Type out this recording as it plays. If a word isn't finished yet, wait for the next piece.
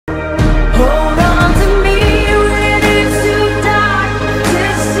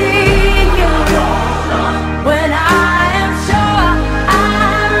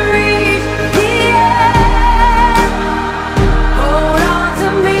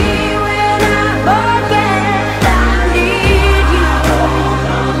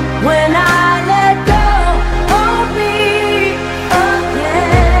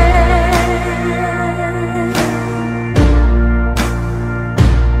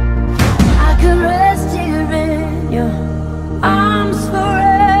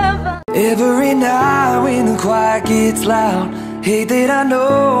gets loud. Hate that I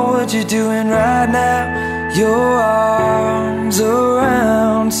know what you're doing right now. Your arms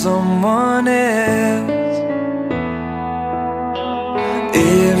around someone else.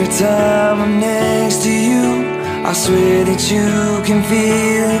 Every time I'm next to you, I swear that you can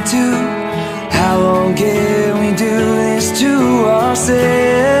feel it too. How long can we do this to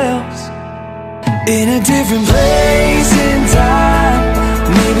ourselves? In a different place in time,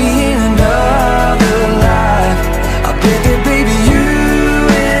 maybe in another life, I bet that baby you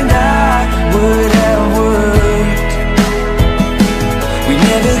and I would have worked. We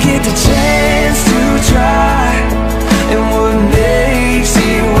never get the chance to try, and what makes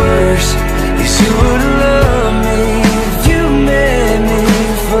it worse is you would love me if you met me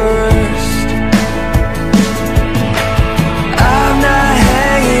first. I'm not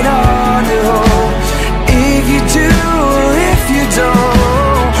hanging on to hope. If you do or if you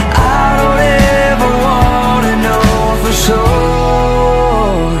don't, I don't ever wanna know for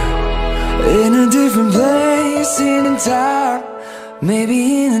sure. In a different place in time, maybe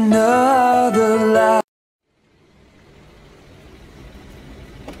in another life.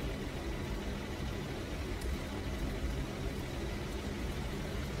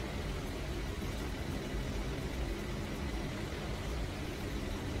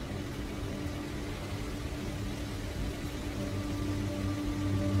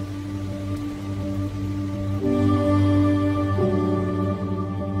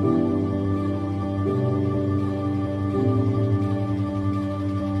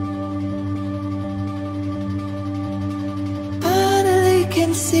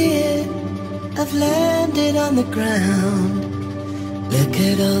 Can see it, I've landed on the ground. Look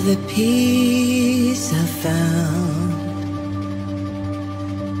at all the peace I found.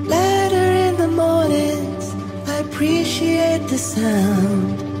 Later in the mornings, I appreciate the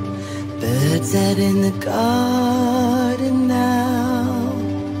sound. Birds out in the garden now.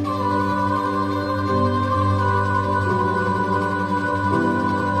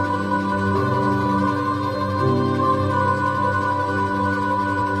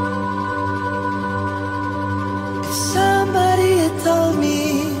 Somebody had told me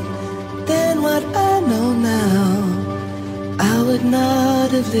then what I know now, I would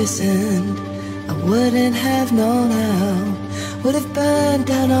not have listened, I wouldn't have known how. Would have burned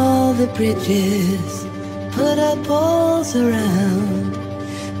down all the bridges, put up walls around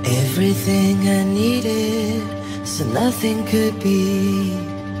everything I needed, so nothing could be